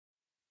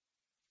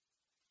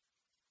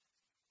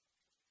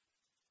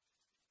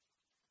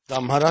The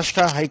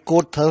Maharashtra High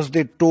Court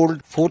Thursday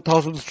told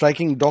 4,000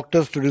 striking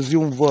doctors to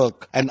resume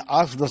work and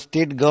asked the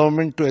state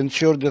government to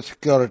ensure their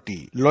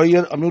security.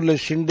 Lawyer Amulya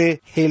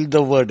Shinde hailed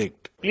the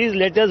verdict. Please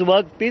let us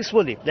work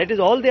peacefully. That is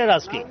all they are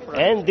asking.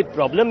 And the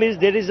problem is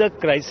there is a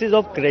crisis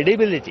of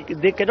credibility.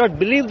 They cannot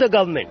believe the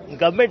government. The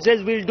government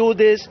says we'll do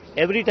this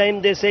every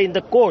time they say in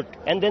the court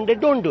and then they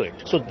don't do it.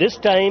 So this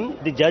time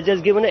the judge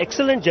has given an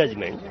excellent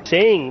judgment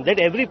saying that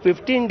every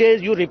 15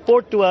 days you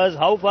report to us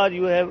how far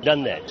you have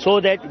done that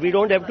so that we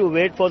don't have to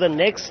wait for the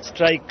next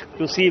strike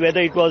to see whether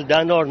it was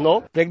done or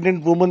no.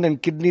 Pregnant women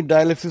and kidney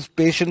dialysis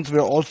patients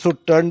were also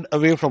turned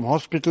away from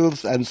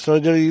hospitals and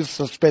surgeries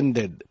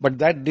suspended. But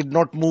that did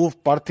not move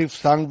Parthiv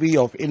Sangvi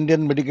of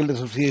Indian Medical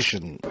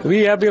Association.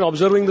 We have been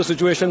observing the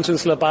situation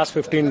since the past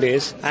 15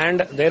 days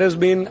and there has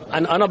been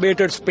an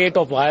unabated spate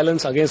of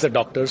violence against the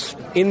doctors.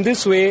 In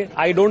this way,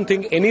 I don't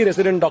think any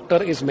resident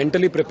doctor is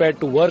mentally prepared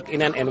to work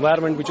in an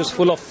environment which is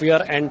full of fear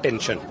and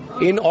tension.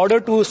 In order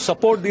to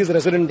support these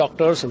resident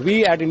doctors,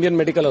 we at Indian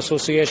Medical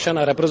Association,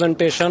 a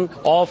representation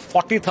of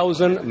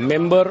 40,000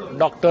 member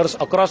doctors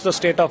across the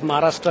state of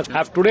Maharashtra,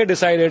 have today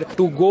decided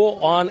to go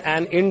on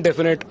an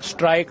indefinite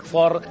strike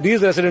for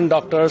these resident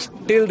doctors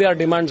till their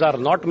demands are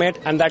not met,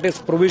 and that is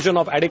provision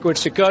of adequate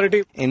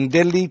security. In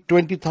Delhi,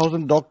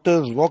 20,000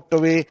 doctors walked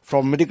away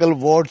from medical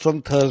wards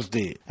on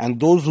Thursday, and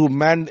those who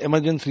manned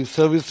emergency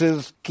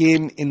services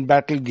came in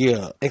battle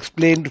gear,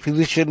 explained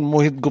physician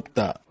Mohit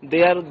Gupta.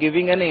 They are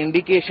giving an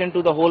indication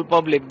to the whole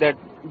public that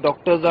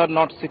doctors are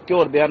not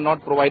secure, they are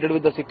not provided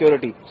with the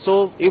security.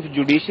 So if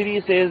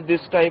judiciary says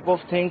this type of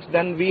things,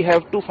 then we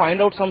have to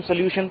find out some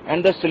solution,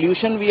 and the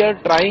solution we are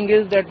trying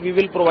is that we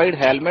will provide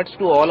helmets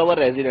to all our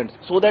residents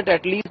so that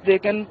at least they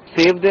can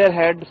save their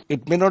heads.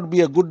 It may not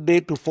be a good day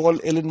to fall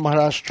ill in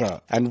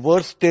Maharashtra, and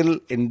worse still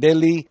in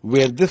Delhi,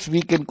 where this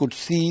weekend could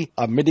see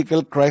a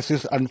medical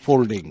crisis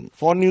unfolding.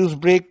 For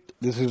Newsbreak,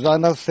 this is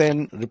Rana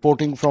Sen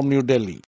reporting from New Delhi.